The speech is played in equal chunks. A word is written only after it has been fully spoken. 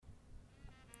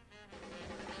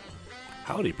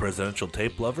Howdy, presidential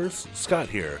tape lovers. Scott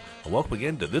here, and welcome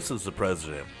again to This is the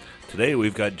President. Today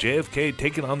we've got JFK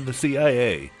taking on the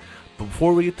CIA. But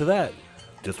before we get to that,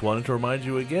 just wanted to remind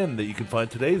you again that you can find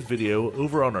today's video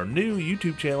over on our new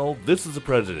YouTube channel, This is the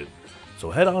President.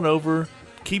 So head on over,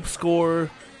 keep score,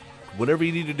 whatever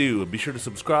you need to do, and be sure to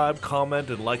subscribe, comment,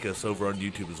 and like us over on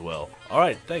YouTube as well.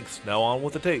 Alright, thanks. Now on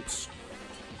with the tapes.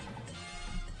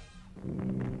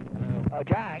 Oh,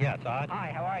 Jack? Yeah, Todd?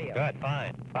 Hi, how are you? Good,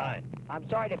 fine. I'm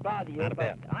sorry to bother you, Not a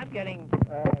but bit. I'm getting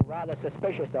rather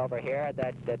suspicious over here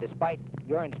that despite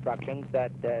your instructions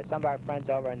that some of our friends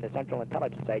over in the Central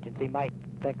Intelligence Agency might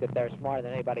think that they're smarter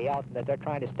than anybody else and that they're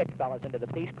trying to stick fellas into the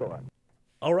Peace Corps.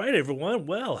 All right, everyone.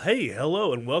 Well, hey,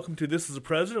 hello, and welcome to This is the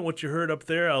President. What you heard up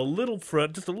there,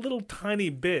 just a little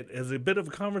tiny bit, is a bit of a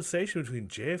conversation between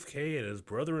JFK and his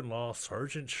brother-in-law,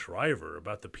 Sergeant Shriver,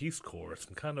 about the Peace Corps.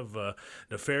 Some kind of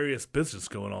nefarious business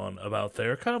going on about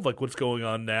there, kind of like what's going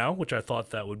on now, which I thought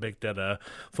that would make that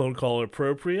phone call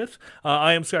appropriate.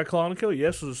 I am Scott Colonico.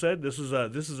 Yes, as I said, this is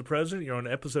the President. You're on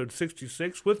episode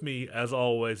 66. With me, as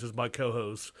always, is my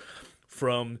co-host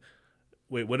from...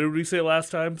 Wait, what did we say last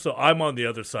time? So I'm on the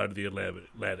other side of the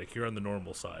Atlantic. You're on the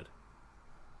normal side.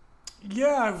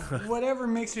 Yeah, whatever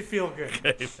makes you feel good.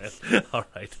 Okay, man. All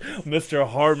right, Mr.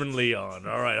 Harmon Leon.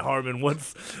 All right, Harmon,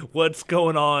 what's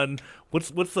going on? What's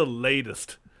the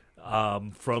latest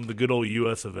from the good old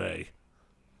U.S. of A.?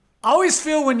 I always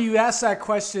feel when you ask that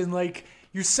question, like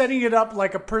you're setting it up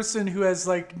like a person who has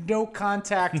like no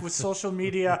contact with social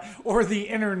media or the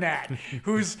internet,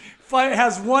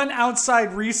 has one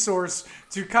outside resource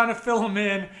to kind of fill him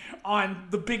in on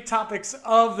the big topics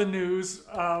of the news,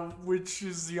 which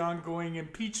is the ongoing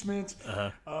impeachment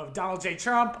of Donald J.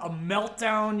 Trump, a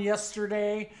meltdown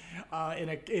yesterday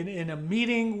in a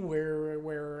meeting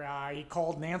where he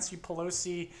called Nancy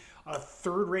Pelosi a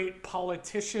third-rate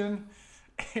politician.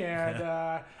 And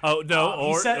wait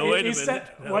a minute.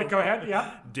 What? Go ahead.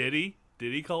 Yeah. Did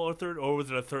he call her third, or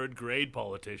was it a third grade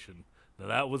politician? Now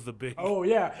that was the big. Oh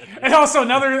yeah, and also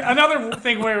another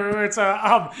thing where it's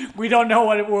we don't know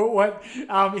what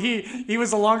he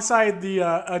was alongside the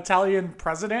Italian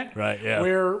president, right? Yeah,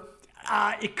 where.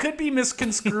 It could be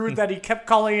misconstrued that he kept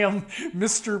calling him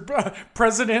Mr.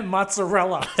 President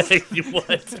Mozzarella.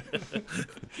 What?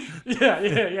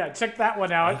 Yeah. Check that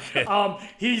one out. Okay.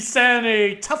 He sent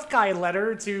a tough guy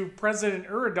letter to President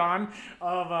Erdogan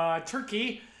of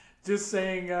Turkey, just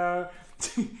saying, I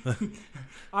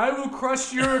will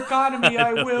crush your economy,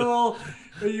 I will.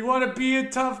 You want to be a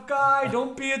tough guy?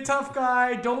 Don't be a tough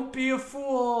guy. Don't be a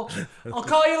fool. I'll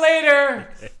call you later.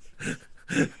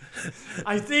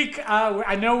 I think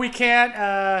I know we can't,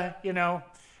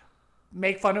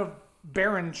 make fun of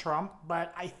Baron Trump,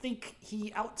 but I think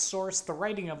he outsourced the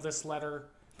writing of this letter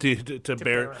to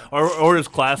Baron or his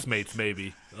classmates,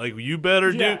 maybe. Like you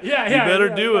better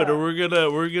do it, or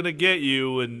we're gonna get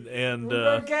you and we're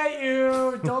gonna get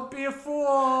you. Don't be a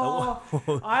fool.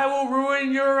 I will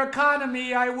ruin your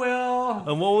economy. I will.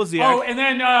 And what was the? And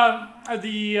then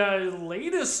the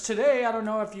latest today. I don't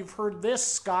know if you've heard this,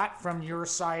 Scott, from your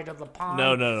side of the pond.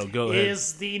 No. Go ahead.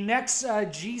 Is the next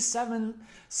G7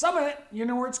 summit? You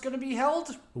know where it's going to be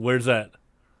held? Where's that?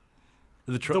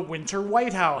 The Winter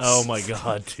White House. Oh my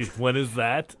God, dude! When is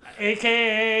that?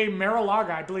 AKA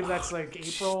Mar-a-Lago. I believe that's like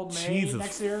April, May Jesus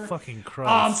next year. Fucking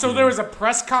Christ! So there was a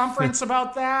press conference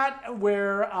about that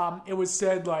where it was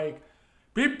said like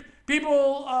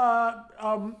people. I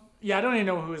don't even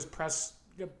know who his press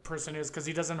person is because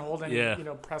he doesn't hold any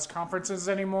press conferences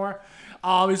anymore.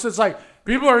 It's just like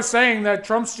people are saying that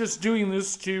Trump's just doing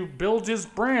this to build his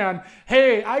brand.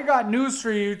 Hey, I got news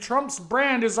for you. Trump's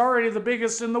brand is already the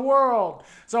biggest in the world.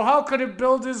 So how could it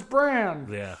build his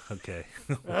brand? Yeah. Okay.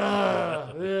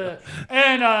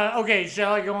 And okay,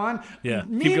 shall I go on? Yeah.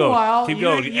 Meanwhile, keep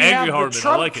going. You Angry have Harmon. the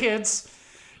Trump I like kids.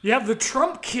 You have the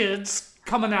Trump kids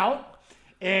coming out.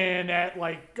 And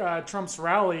at Trump's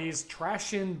rallies,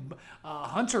 trashing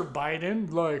Hunter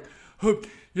Biden, like,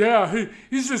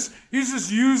 he's just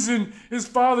using his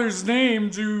father's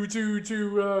name to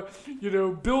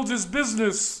build his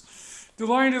business, to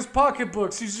line his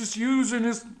pocketbooks. He's just using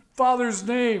his father's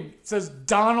name. It says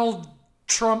Donald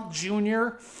Trump Jr.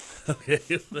 Okay.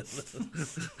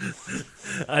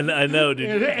 I know,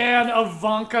 dude. And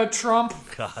Ivanka Trump.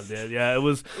 God, man. Yeah, it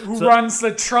was. Who runs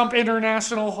the Trump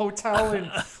International Hotel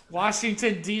in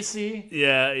Washington, D.C.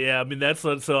 Yeah. I mean, that's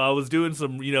what. So I was doing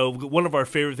some. One of our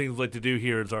favorite things we like to do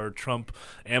here is our Trump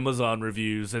Amazon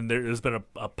reviews, and there's been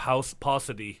a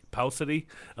paucity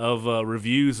of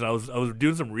reviews, and I was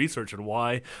doing some research on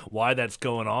why that's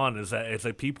going on. Is that it's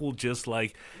like people just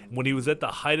like when he was at the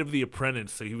height of The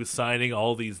Apprentice, so he was signing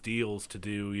all these deals to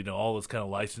do all this kind of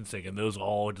licensing, and those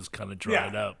all just kind of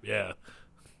dried up. Yeah.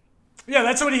 Yeah,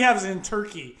 that's what he has in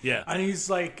Turkey. Yeah. And he's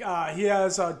like, he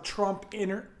has Trump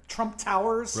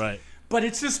Towers. Right. But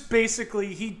it's just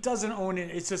basically, he doesn't own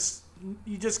it. It's just,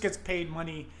 he just gets paid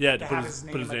money to have his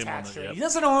name attached to it. Yep. He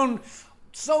doesn't own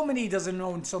so many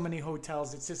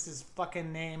hotels. It's just his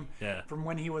fucking name from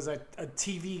when he was a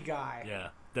TV guy. Yeah.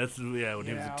 When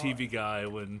he was a TV guy.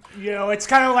 It's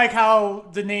kind of like how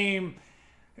the name...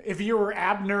 If you were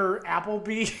Abner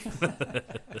Appleby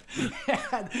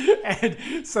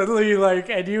and suddenly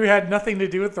and you had nothing to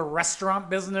do with the restaurant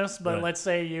business, but right. Let's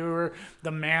say you were the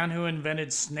man who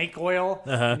invented snake oil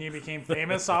and you became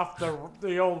famous off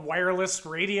the old wireless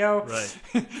radio. Right.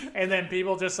 And then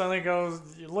people just suddenly go,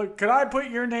 look, could I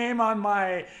put your name on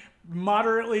my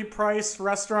moderately priced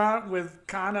restaurant with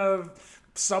kind of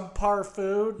subpar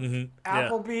food? Mm-hmm.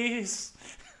 Applebee's.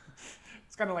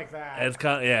 Kind of like that. It's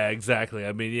kind of, exactly.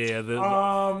 I mean,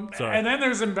 sorry. And then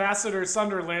there's Ambassador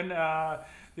Sunderland, the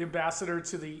ambassador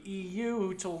to the EU,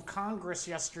 who told Congress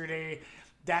yesterday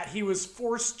that he was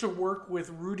forced to work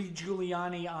with Rudy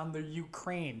Giuliani on the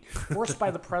Ukraine, forced by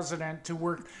the president to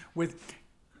work with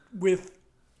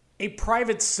a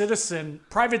private citizen,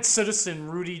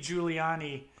 Rudy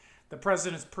Giuliani, the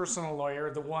president's personal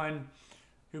lawyer, the one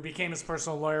who became his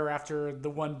personal lawyer after the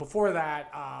one before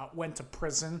that went to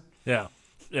prison. Yeah.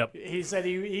 Yep. He said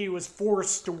he was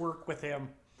forced to work with him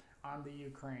on the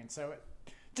Ukraine. So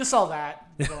just all that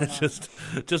going on.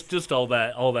 just all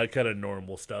that kind of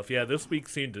normal stuff. Yeah, this week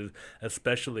seemed to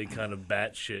especially kind of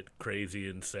batshit crazy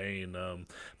insane.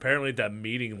 Apparently that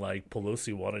meeting,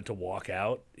 Pelosi wanted to walk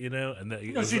out, and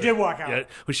that she did walk out. Yeah,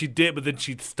 well, she did, but then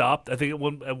she stopped. I think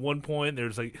at one point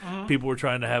there's people were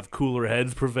trying to have cooler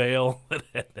heads prevail,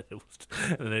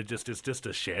 and it's just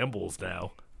a shambles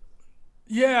now.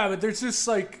 Yeah, but there's just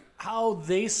how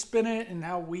they spin it and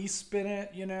how we spin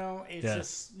it, It's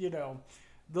just,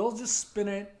 they'll just spin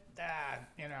it that,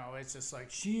 it's just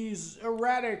she's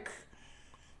erratic.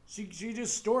 She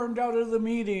just stormed out of the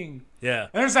meeting. Yeah.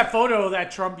 And there's that photo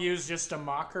that Trump used just to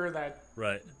mock her that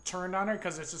turned on her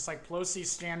because it's just Pelosi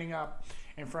standing up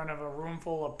in front of a room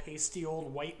full of pasty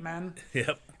old white men.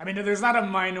 Yep. I mean, there's not a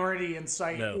minority in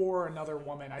sight or another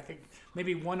woman. I think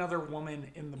maybe one other woman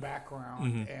in the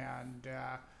background, and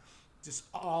just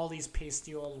all these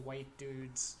pasty old white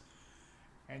dudes.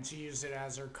 And she used it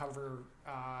as her cover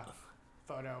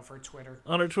photo for Twitter.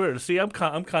 On her Twitter. See, I'm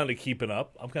kind of keeping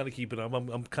up. I'm kind of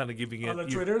giving it. On the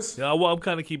Twitters? Yeah, well, I'm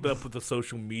kind of keeping up with the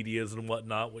social medias and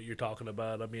whatnot. What you're talking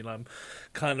about. I mean, I'm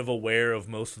kind of aware of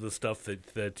most of the stuff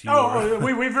that you.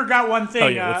 We forgot one thing. Oh,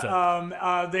 yeah, what's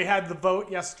that? They had the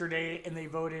vote yesterday, and they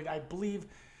voted, I believe,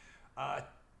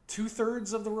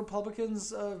 2/3 of the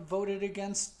Republicans voted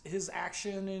against his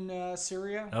action in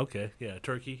Syria. Okay, yeah,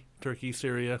 Turkey,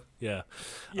 Syria, yeah.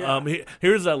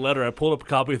 Here's that letter. I pulled up a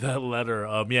copy of that letter.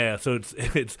 So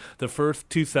it's the first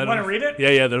two sentences. You want to read it?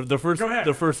 Yeah. The first Go ahead.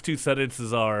 The first two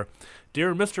sentences are,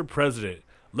 "Dear Mr. President,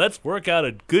 let's work out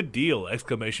a good deal! !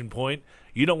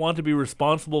 You don't want to be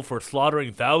responsible for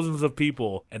slaughtering thousands of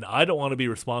people, and I don't want to be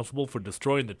responsible for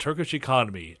destroying the Turkish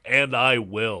economy, and I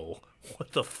will."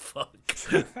 What the fuck?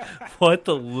 What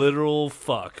the literal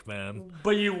fuck, man?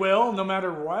 But you will, no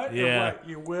matter what? Yeah. Or what?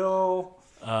 You will.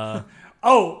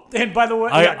 And by the way,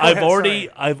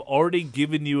 I've already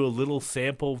given you a little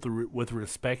sample with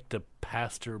respect to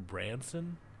Pastor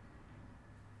Branson.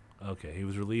 Okay, he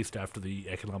was released after the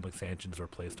economic sanctions were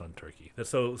placed on Turkey.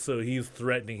 So he's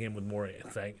threatening him with more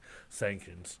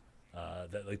sanctions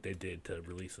that they did to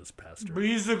release this pastor. But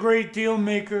he's a great deal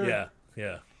maker.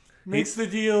 Yeah. Makes the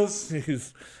deals.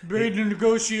 He's great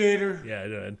negotiator. Yeah,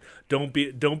 and don't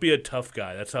be a tough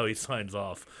guy. That's how he signs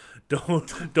off.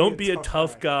 Don't be a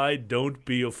tough guy. Don't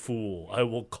be a fool. I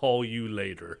will call you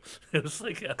later. It's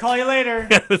call you later.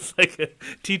 It's like a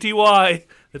TTY.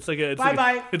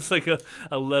 Bye. It's like a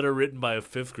letter written by a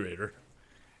 5th grader.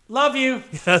 Love you.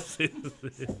 Yes.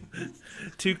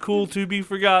 Too cool to be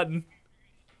forgotten.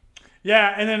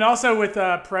 Yeah, and then also with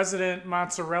President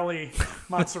Mozzarella.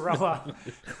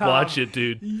 Watch it,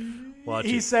 dude.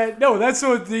 He said, no, that's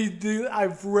what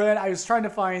I've read. I was trying to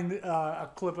find a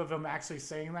clip of him actually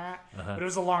saying that, but it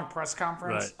was a long press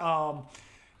conference. Right.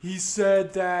 He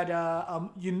said that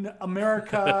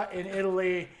America and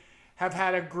Italy have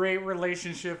had a great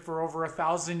relationship for over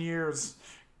 1,000 years.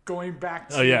 going back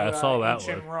to I saw that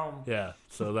ancient one. Rome. Yeah,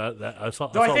 so that I saw.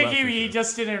 Though I saw think that for he sure.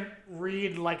 just didn't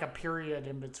read like a period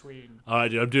in between. All right,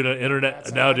 dude, I'm doing an internet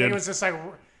That's now, I think dude. it was just like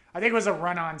I think it was a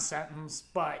run-on sentence,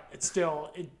 but it's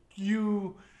still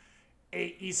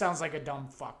he sounds like a dumb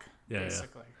fuck, Yeah.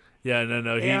 basically. Yeah,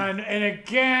 no, he. And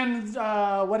again,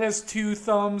 what has two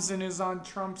thumbs and is on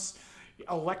Trump's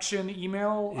election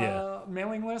email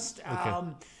mailing list?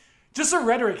 Just a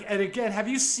rhetoric. And again, have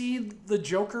you seen the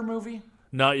Joker movie?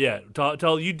 Not yet.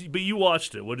 Tell you, but you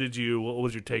watched it. What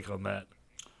was your take on that?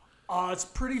 It's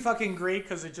pretty fucking great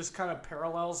because it just kind of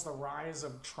parallels the rise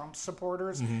of Trump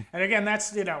supporters. Mm-hmm. And again,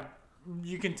 that's,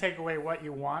 you can take away what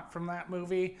you want from that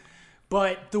movie.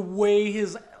 But the way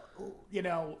his,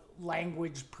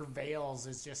 language prevails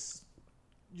is just,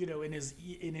 in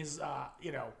his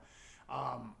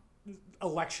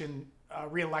election,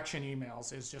 re-election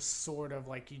emails is just sort of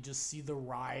like you just see the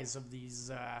rise of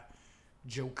these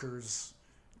jokers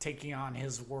taking on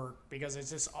his work because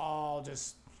it's just all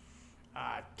just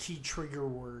key trigger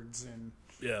words and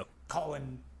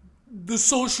calling the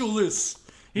socialists.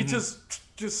 He just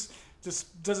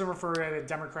doesn't refer to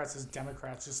Democrats as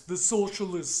Democrats, just the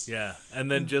socialists. Yeah,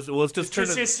 and then it's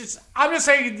just I'm just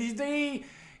saying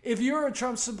if you're a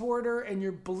Trump supporter and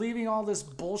you're believing all this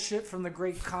bullshit from the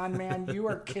great con man, you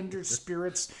are kindred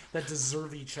spirits that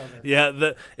deserve each other.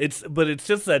 Yeah, it's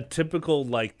just that typical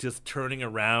like just turning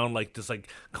around, like just like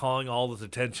calling all this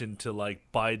attention to like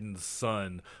Biden's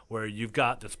son, where you've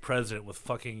got this president with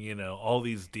fucking all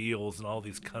these deals and all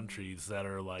these countries that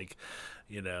are like,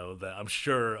 that I'm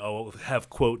sure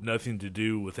have quote nothing to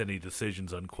do with any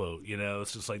decisions unquote.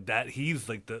 It's just like that. He's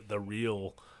like the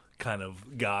real kind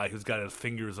of guy who's got his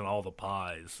fingers in all the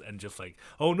pies and just like,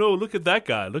 oh no, look at that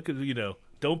guy, look at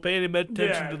don't pay any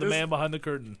attention to the man behind the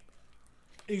curtain.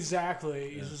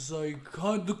 Exactly. He's just like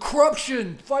the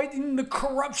corruption, fighting the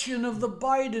corruption of the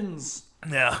Bidens.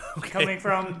 Yeah. Okay. Coming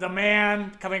from the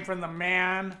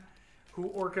man who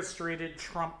orchestrated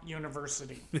Trump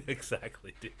University.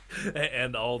 Exactly, dude.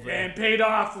 And all that. And paid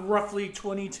off roughly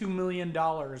 $22 million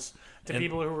to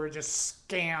people who were just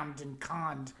scammed and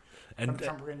conned from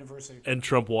Trump University. And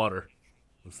Trump water.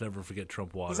 Let's never forget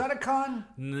Trump water. Was that a con?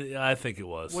 I think it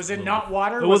was. Was it not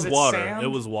water? It was water. Sand? It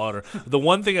was water. The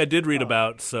one thing I did read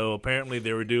about, so apparently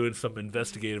they were doing some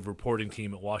investigative reporting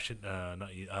team at Washington,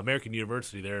 American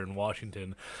University there in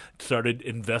Washington, started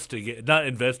not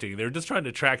investigating. They were just trying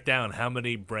to track down how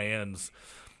many brands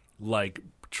like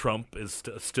Trump is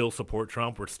still support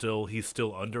Trump, or he's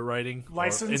still underwriting,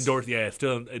 license,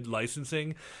 still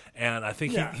licensing, and I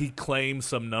think he claimed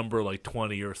some number like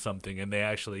 20 or something, and they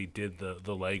actually did the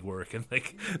legwork, and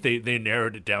like they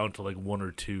narrowed it down to like one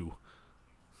or two.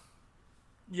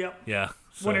 Yep. Yeah.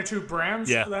 So, one or two brands.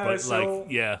 Yeah, but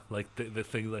like the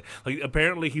thing like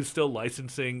apparently he's still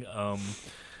licensing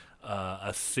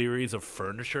a series of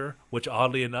furniture, which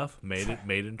oddly enough made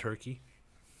in Turkey.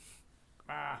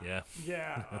 I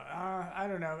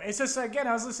don't know. It's just, again,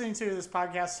 I was listening to this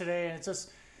podcast today, and it's just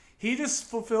he just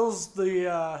fulfills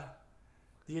the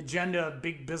agenda of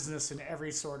big business in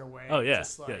every sort of way. Oh yeah,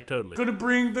 just like, totally. Gonna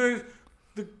bring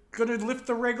gonna lift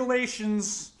the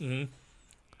regulations. Mm-hmm.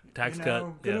 Tax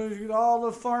cut. Gonna all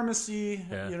the pharmacy.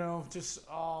 Yeah. Just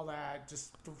all that.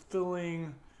 Just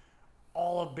fulfilling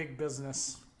all of big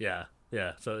business. Yeah.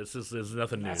 Yeah, so it's just there's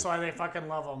nothing new. That's why they fucking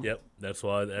love him. Yep, that's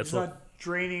why. He's not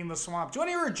draining the swamp. Do you want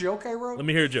to hear a joke I wrote? Let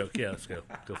me hear a joke. Yeah, let's go.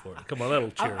 Go for it. Come on, that'll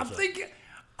cheer us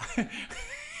up.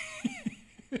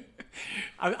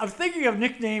 I'm thinking of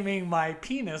nicknaming my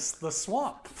penis the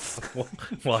Swamp.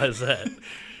 Why is that?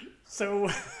 So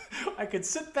I could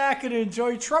sit back and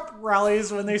enjoy Trump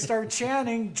rallies when they start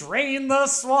chanting "Drain the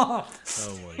swamp."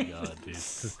 Oh my god, dude!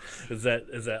 Is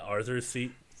that Arthur's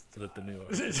seat? Is that the new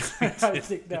Arthur's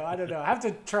I don't know. I have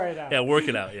to try it out. Yeah, work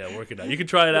it out. You can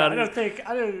try it out.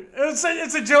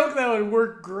 It's a joke that would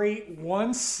work great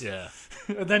once. Yeah.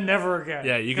 And then never again.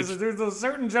 Yeah, because there's those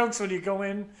certain jokes when you go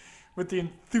in with the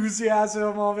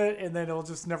enthusiasm of it, and then it'll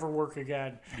just never work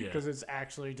again because it's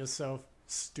actually just so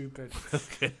stupid.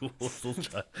 Okay,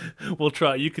 we'll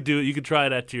try. You could do it. You could try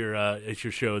it at your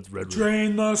show at Red Room.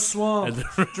 Drain the swamp.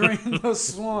 Drain the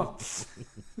swamp.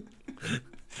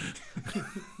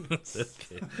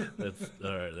 Okay, that's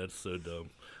all right. That's so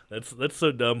dumb. That's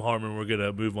so dumb, Harmon. We're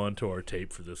gonna move on to our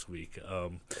tape for this week.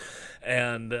 Today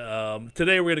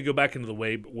we're gonna go back into the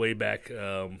Wayback,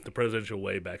 the presidential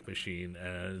Wayback Machine.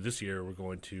 And this year we're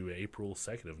going to April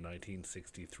 2nd of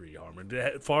 1963. Harmon,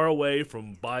 far away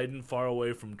from Biden, far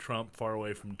away from Trump, far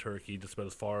away from Turkey, just about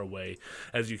as far away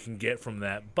as you can get from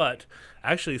that. But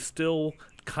actually, still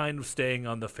kind of staying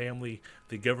on the family.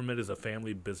 The government is a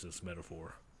family business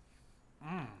metaphor.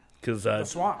 Because The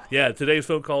swamp. yeah, today's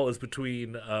phone call is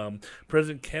between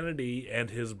President Kennedy and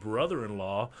his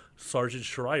brother-in-law, Sergeant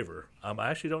Shriver. I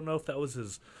actually don't know if that was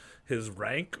his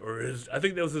rank or his. I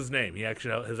think that was his name.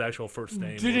 His actual first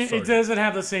name. It doesn't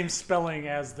have the same spelling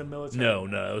as the military. No,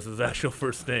 it was his actual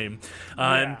first name.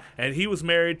 Yeah. And he was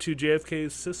married to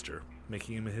JFK's sister,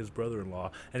 making him his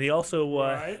brother-in-law. And he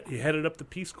also he headed up the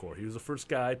Peace Corps. He was the first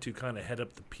guy to kind of head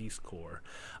up the Peace Corps.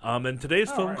 And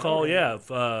today's phone call,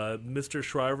 Mr.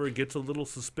 Shriver gets a little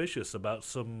suspicious about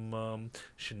some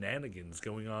shenanigans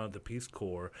going on at the Peace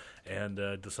Corps and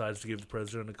decides to give the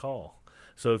president a call.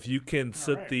 So if you can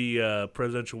set the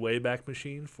presidential Wayback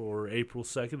Machine for April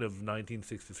 2nd of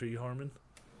 1963, Harmon.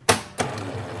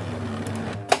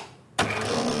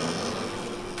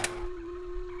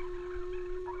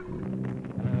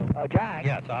 Oh, Jack.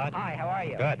 Yeah, Todd. Hi, how are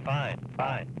you? Good, fine.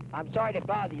 I'm sorry to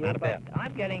bother you, Not a but bit.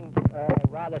 I'm getting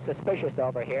rather suspicious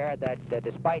over here that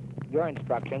despite your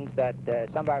instructions that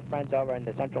some of our friends over in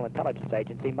the Central Intelligence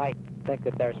Agency might think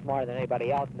that they're smarter than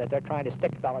anybody else and that they're trying to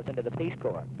stick fellas into the Peace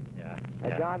Corps. Yeah.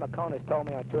 Now, John McCone has told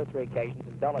me on 2 or 3 occasions,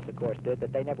 and Dulles, of course, did,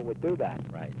 that they never would do that.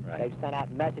 Right. They've sent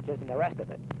out messages and the rest of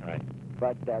it. Right.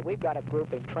 But we've got a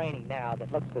group in training now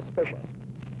that looks suspicious.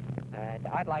 And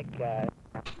I'd like...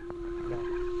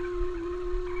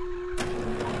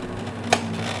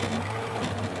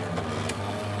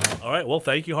 All right. Well,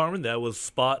 thank you, Harmon. That was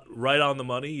spot right on the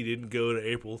money. You didn't go to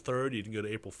April 3rd. You didn't go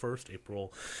to April 1st.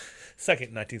 April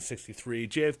 2nd, 1963.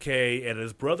 JFK and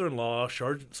his brother-in-law,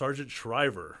 Sergeant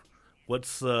Shriver. What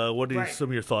are some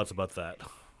of your thoughts about that?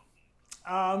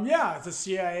 The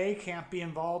CIA can't be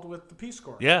involved with the Peace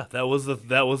Corps. Yeah, that was the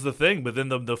thing. But then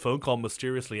the phone call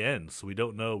mysteriously ends, so we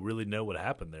don't really know what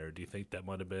happened there. Do you think that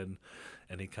might have been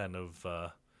any kind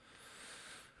of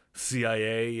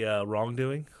CIA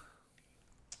wrongdoing?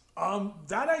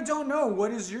 That I don't know.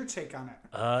 What is your take on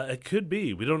it? It could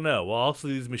be. We don't know. Well, also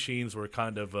these machines were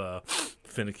kind of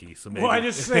finicky. So maybe. Well, I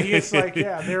just think it's like,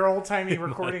 they're old-timey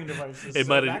recording devices.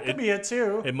 That could be it,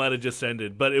 too. It might have just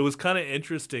ended. But it was kind of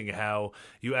interesting how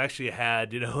you actually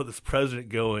had, this president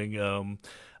going,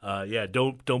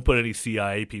 don't put any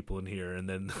CIA people in here. And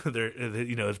then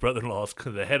his brother-in-law,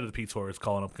 the head of the Peace Corps, is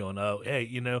calling up, going, "Oh,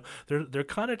 hey, they're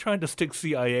kind of trying to stick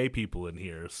CIA people in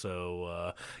here."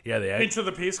 So they into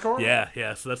the Peace Corps.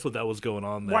 Yeah. So that's what that was going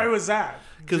on there. Why was that?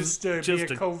 Just to be a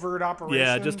covert operation.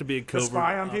 Yeah, just to be a covert. To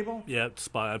spy on people.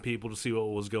 Spy on people to see what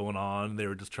was going on. They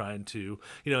were just trying to,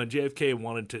 and JFK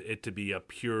wanted it to be a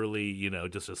purely,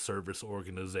 just a service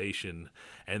organization.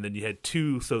 And then you had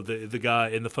two. So the guy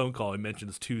in the phone call, he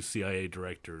mentions two CIA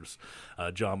directors,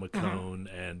 John McCone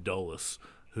and Dulles,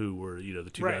 who were the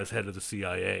two guys head of the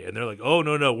CIA, and they're like, "Oh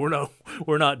no,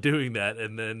 we're not doing that."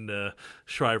 And then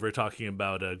Shriver talking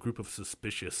about a group of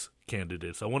suspicious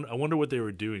candidates. I wonder what they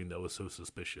were doing that was so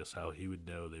suspicious. How he would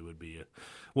know they would be.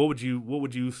 What would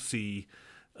you see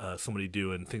somebody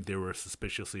do and think they were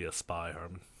suspiciously a spy,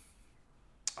 Harmon?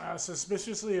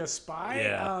 Suspiciously a spy?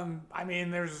 Yeah.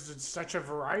 There's such a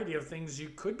variety of things you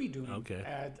could be doing. Okay.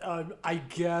 I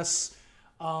guess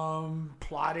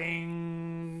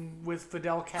plotting with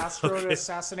Fidel Castro to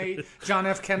assassinate John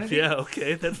F. Kennedy. Yeah,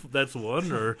 okay, that's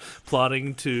one. Or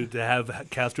plotting to have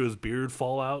Castro's beard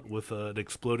fall out with an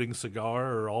exploding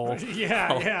cigar, or all.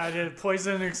 To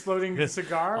poison an exploding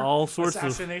cigar. All sorts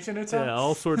assassination of attempts. Yeah,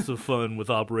 all sorts of fun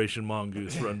with Operation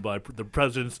Mongoose, run by the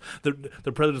president's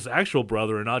actual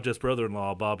brother, and not just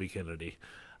brother-in-law, Bobby Kennedy.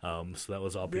 So that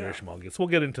was Operation Mongoose. We'll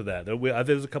get into that.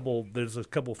 There's a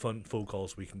couple fun phone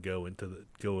calls we can go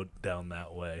down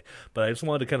that way. But I just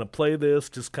wanted to kind of play this,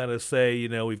 just kind of say,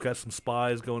 we've got some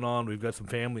spies going on, we've got some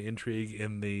family intrigue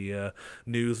in the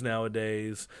news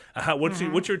nowadays. What's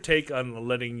your take on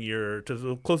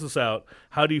to close this out?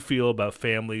 How do you feel about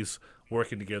families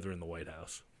working together in the White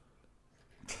House?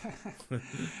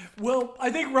 Well,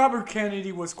 I think Robert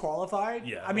Kennedy was qualified.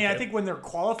 Yeah, I think when they're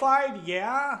qualified,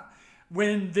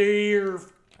 when their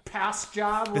past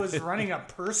job was running a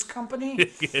purse company,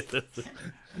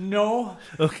 no.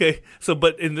 Okay, so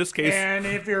but in this case, and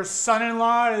if your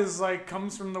son-in-law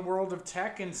comes from the world of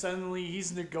tech and suddenly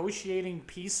he's negotiating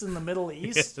peace in the Middle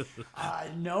East,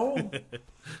 no.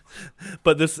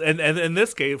 But this and in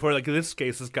this case,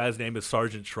 this guy's name is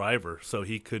Sergeant Shriver, so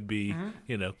he could be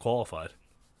qualified.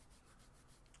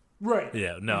 Right.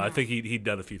 Yeah. No, I think he'd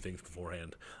done a few things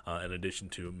beforehand, in addition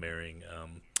to marrying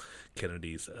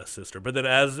Kennedy's sister. But then,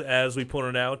 as we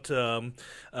pointed out,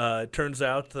 it turns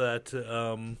out that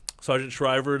Sergeant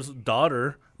Shriver's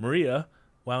daughter Maria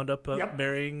wound up Yep.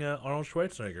 marrying Arnold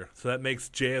Schwarzenegger. So that makes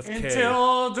JFK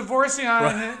Until divorcing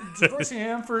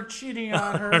him for cheating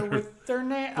on her with their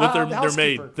maid.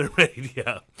 their maid,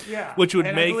 yeah. Yeah, Which would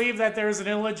and make I believe that there's an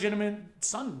illegitimate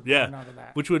son born out of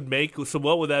that. which would make, so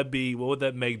what would that be? What would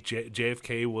that make?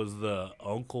 JFK was the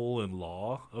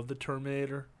uncle-in-law of the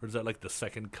Terminator, or is that like the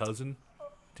second cousin?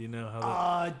 Do you know how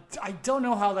that? I don't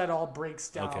know how that all breaks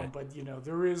down, Okay. but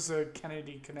there is a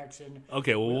Kennedy connection.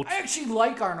 Okay, well, I actually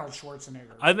like Arnold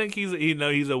Schwarzenegger. I think he's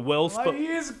a well-spoken. He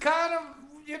is kind of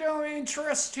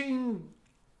interesting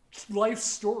life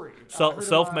story.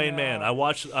 Self-made man. I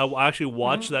actually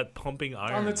watched that Pumping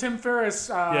Iron on the Tim Ferriss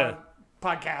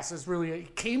podcast. Is really he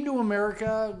came to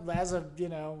America as a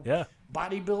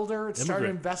bodybuilder, started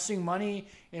investing money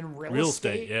in real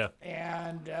estate,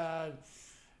 and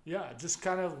just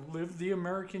kind of lived the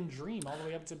American dream all the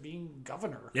way up to being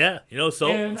governor. Yeah,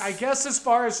 And I guess as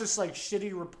far as just like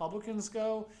shitty Republicans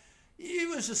go, he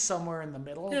was just somewhere in the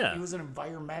middle. Yeah. He was an is an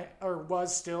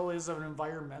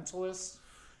environmentalist.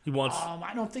 he wants.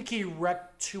 I don't think he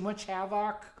wreaked too much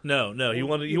havoc. No, he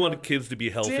wanted kids to be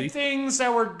healthy. Did things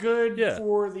that were good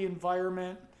for the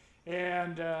environment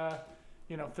and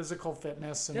physical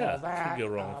fitness and all that. Could go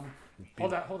wrong.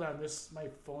 Hold on. My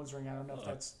phone's ringing. I don't know if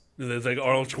that's. It's like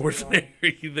Arnold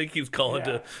Schwarzenegger. You think he's calling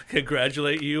to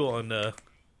congratulate you on?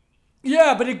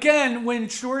 Yeah, but again, when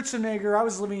Schwarzenegger, I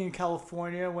was living in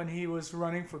California when he was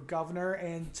running for governor,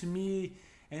 and to me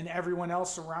and everyone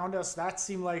else around us, that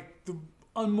seemed like the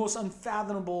most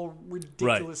unfathomable,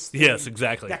 ridiculous thing Yes,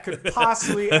 exactly. that could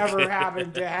possibly ever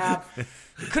happen to have.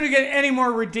 It couldn't get any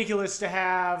more ridiculous to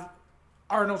have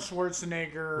Arnold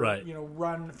Schwarzenegger,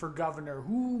 run for governor.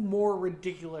 Who more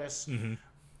ridiculous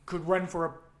could run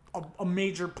for a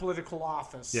major political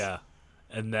office? Yeah.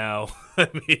 And now,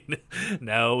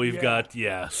 now we've got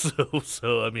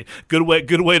So I mean, good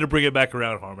way to bring it back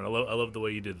around, Harmon. I love the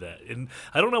way you did that. And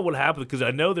I don't know what happened because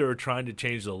I know they were trying to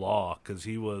change the law because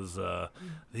he was so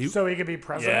he could be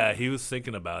president. Yeah, he was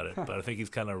thinking about it, but I think he's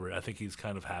kind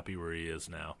of happy where he is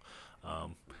now.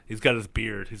 He's got his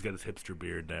beard. He's got his hipster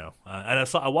beard now. And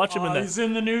I watched him in that. He's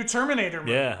in the new Terminator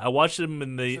movie. Yeah, I watched him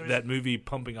in that movie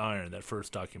Pumping Iron, that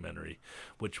first documentary,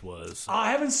 which was.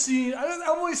 I haven't seen. I've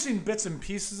only seen bits and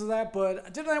pieces of that,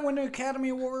 but didn't that win an Academy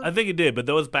Award? I think it did, but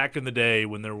that was back in the day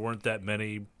when there weren't that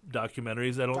many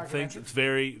documentaries. I don't think it's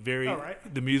very, very.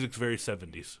 The music's very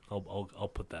 70s.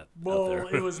 I'll put that out there. Well,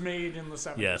 it was made in the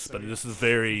 70s. Yes, but this is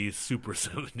very super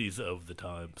 70s of the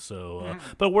time. So,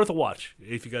 but worth a watch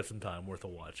if you got some time. Worth a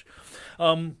watch.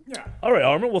 All right,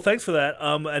 Armin. Well, thanks for that.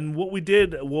 And what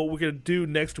we're gonna do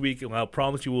next week, and I'll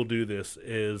promise you we'll do this,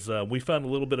 is we found a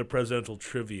little bit of presidential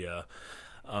trivia.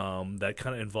 That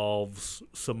kind of involves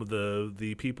some of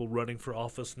the people running for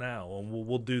office now, and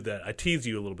we'll do that. I tease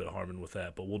you a little bit, Harmon, with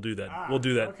that, but we'll do that. We'll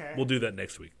do that. Okay. We'll do that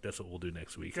next week. That's what we'll do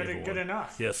next week. Good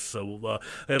enough. Yes. So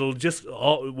it'll just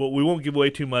we won't give away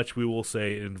too much. We will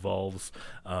say it involves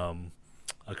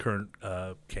a current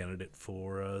candidate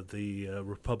for the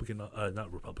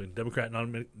Democrat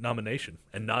nomination,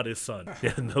 and not his son.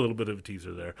 Yeah, a little bit of a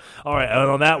teaser there. All right, and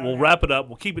on that, we'll wrap it up.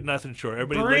 We'll keep it nice and short.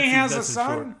 Everybody Bernie has a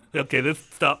son? Short. Okay, let's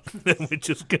stop. Then we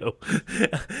just go.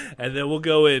 And then we'll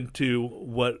go into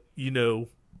what you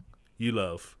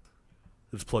love.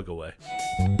 Let's plug away.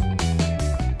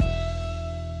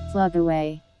 Plug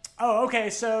away. Oh, okay.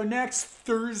 So next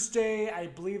Thursday, I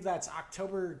believe that's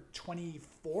October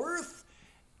 24th.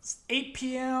 8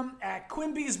 p.m. at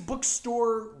Quimby's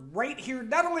Bookstore right here,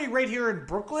 not only right here in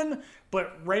Brooklyn,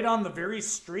 but right on the very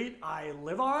street I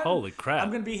live on. Holy crap.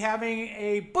 I'm going to be having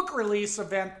a book release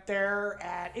event there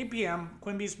at 8 p.m.,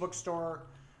 Quimby's Bookstore.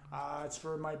 It's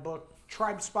for my book,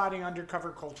 Tribe Spotting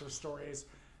Undercover Culture Stories.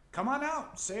 Come on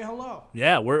out. Say hello.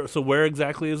 Yeah, where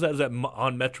exactly is that? Is that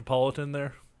on Metropolitan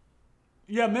there?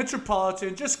 Yeah,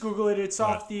 Metropolitan. Just Google it. It's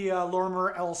off the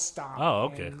Lorimer L stop. Oh,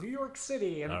 okay. In New York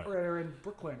City or in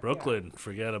Brooklyn. Brooklyn,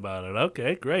 forget about it.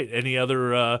 Okay, great. Any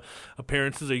other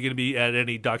appearances? Are you going to be at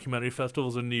any documentary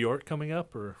festivals in New York coming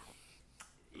up, or?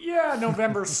 Yeah,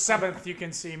 November 7th, you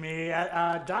can see me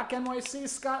at Doc NYC.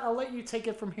 Scott, I'll let you take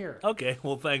it from here. Okay,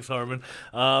 well, thanks, Harmon.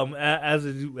 As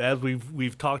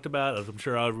we've talked about, as I'm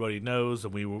sure everybody knows,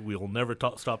 and we will never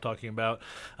stop talking about,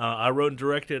 I wrote and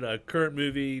directed a current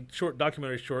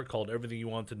documentary short called Everything You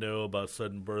Want to Know About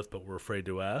Sudden Birth But We're Afraid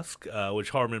to Ask, which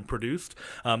Harmon produced.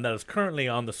 That is currently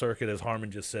on the circuit, as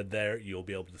Harmon just said there. You'll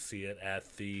be able to see it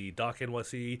at the Doc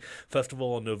NYC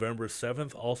Festival on November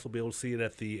 7th. Also be able to see it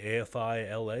at the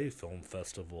AFI LA Film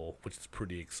Festival, which is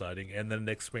pretty exciting. And then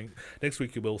next week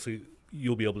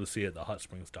you'll be able to see it at the Hot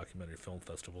Springs Documentary Film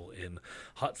Festival in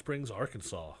Hot Springs,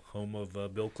 Arkansas, home of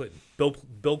Bill Clinton.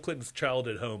 Bill Clinton's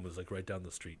childhood home is like right down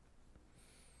the street.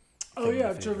 Oh from yeah, the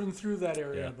I've theater. driven through that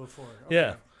area Yeah. before.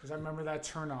 Yeah. Because I remember that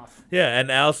turnoff. Yeah, and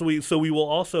also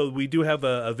we do have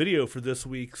a video for this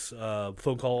week's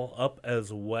phone call up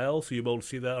as well, so you'll be able to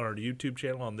see that on our YouTube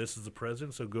channel on This Is the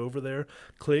President. So go over there,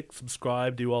 click,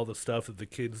 subscribe, do all the stuff that the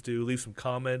kids do, leave some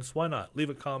comments. Why not?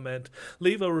 Leave a comment,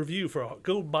 leave a review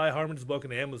go buy Harmon's book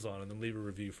on Amazon and then leave a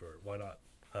review for it. Why not?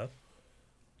 Huh?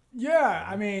 Yeah,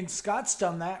 I mean Scott's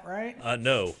done that, right?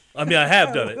 No, I mean I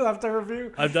have done it. Left a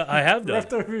review. I have done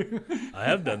Left it. a review. I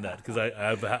have done that because I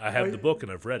have the book and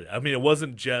I've read it. I mean, it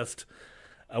wasn't just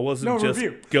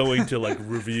review. going to like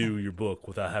review your book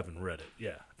without having read it.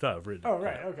 Yeah, no, I've written. Oh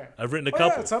right, okay. I've written a Oh,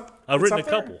 couple. yeah, it's up. I've It's written a up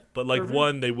there? couple, but like Review?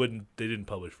 one they didn't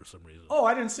publish for some reason. Oh,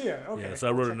 I didn't see it. Okay. Yeah, so I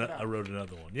I'll wrote check it out. I wrote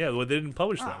another one. Yeah, well, they didn't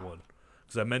publish that one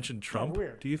because I mentioned Trump.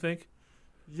 weird. Do you think?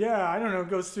 Yeah, I don't know. It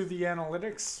goes through the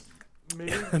analytics.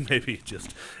 Maybe. Maybe it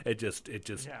just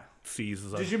Yeah.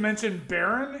 seizes. Did you mention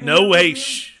Barron? in No the way. review?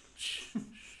 Shh.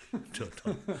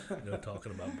 No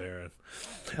talking about Barron.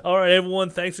 All right, everyone.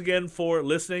 Thanks again for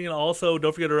listening, and also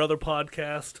don't forget our other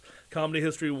podcast, Comedy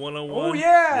History 101. Oh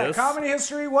yeah, Yes. Comedy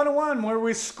History 101, where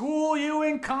we school you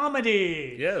in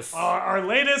comedy. Yes. Our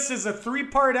latest is a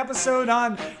 3-part episode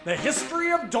on the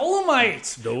history of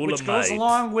Dolomite, which goes Dolomite.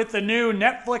 along with the new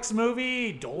Netflix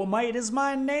movie Dolomite Is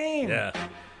My Name. Yeah.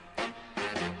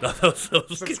 That was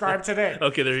Subscribe today.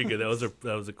 Okay, there you go.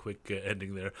 That was a quick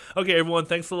ending there. Okay, everyone,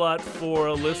 thanks a lot for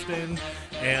listening,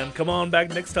 and come on back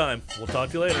next time. We'll talk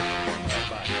to you later.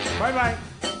 Bye. Bye bye.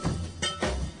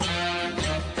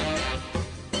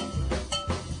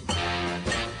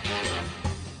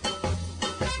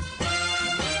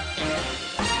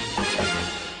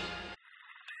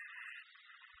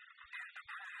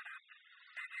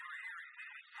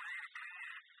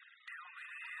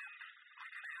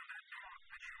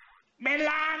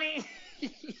 Melanie!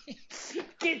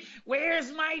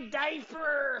 Where's my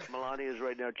diaper? Melania is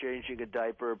right now changing a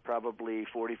diaper, probably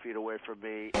 40 feet away from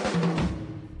me.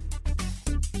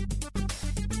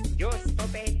 You're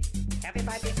stupid.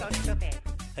 Everybody's so stupid.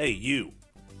 Hey, you.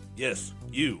 Yes,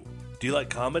 you. Do you like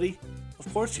comedy?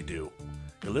 Of course you do.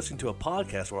 You're listening to a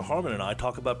podcast where Harmon and I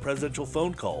talk about presidential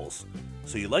phone calls.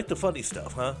 So you like the funny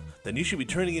stuff, huh? Then you should be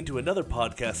turning into another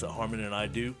podcast that Harmon and I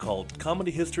do called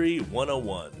Comedy History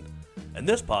 101. In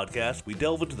this podcast, we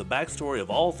delve into the backstory of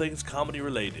all things comedy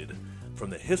related. From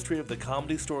the history of the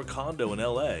Comedy Store condo in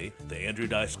LA, the Andrew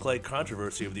Dice Clay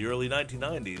controversy of the early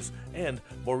 1990s, and,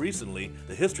 more recently,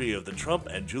 the history of the Trump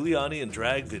and Giuliani and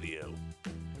drag video.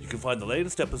 You can find the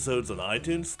latest episodes on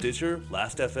iTunes, Stitcher,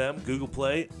 Last.fm, Google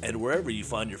Play, and wherever you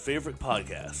find your favorite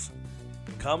podcasts.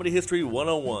 Comedy History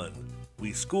 101.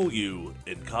 We school you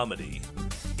in comedy.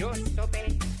 You're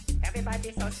stupid.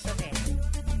 Everybody's so stupid.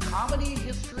 Comedy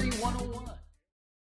History 101.